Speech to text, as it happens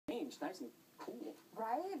nice and cool.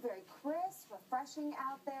 Right? Very crisp, refreshing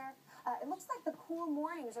out there. It looks like the cool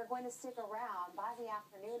mornings are going to stick around. By the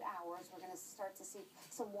afternoon hours, we're going to start to see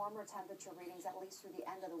some warmer temperature readings, at least through the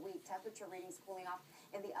end of the week. Temperature readings cooling off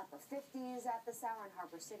in the upper 50s at this hour in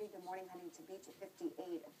Harbor City. Good morning, Huntington Beach at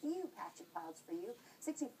 58. A few patchy clouds for you.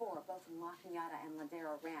 64, both in La Cañada and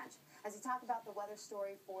Ladera Ranch. As you talk about the weather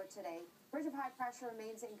story for today, ridge of high pressure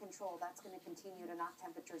remains in control. That's going to continue to knock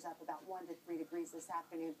temperatures up about 1 to 3 degrees this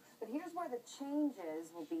afternoon. But here's where the changes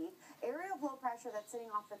will be. Area of low pressure that's sitting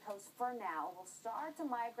off the coast for now will start to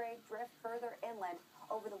migrate, drift further inland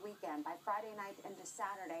over the weekend. By Friday night into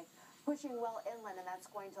Saturday, pushing well inland, and that's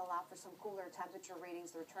going to allow for some cooler temperature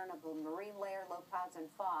readings. The return of the marine layer, low clouds and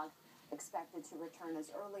fog expected to return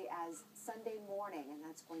as early as Sunday morning, and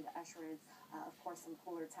that's going to usher in, of course, some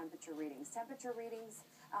cooler temperature readings. Temperature readings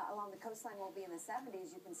along the coastline will be in the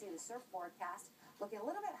 70s. You can see the surf forecast looking a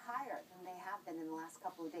little bit higher than they have been in the last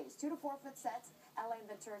couple of days. 2 to 4 foot sets, LA and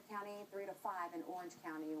Ventura County, 3 to 5 in Orange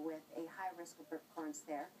County with a high risk of rip currents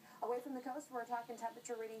there. Away from the coast, we're talking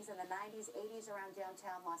temperature readings in the 90s, 80s around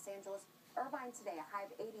downtown Los Angeles. Irvine today, a high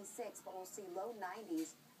of 86, but we'll see low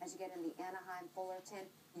 90s as you get in the Anaheim, Fullerton,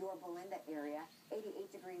 Yorba Linda area.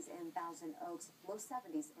 88 degrees in Thousand Oaks, low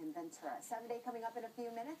 70s in Ventura. 7-day coming up in a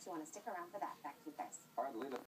few minutes. You want to stick around for that. Back to you guys. All right, Lena.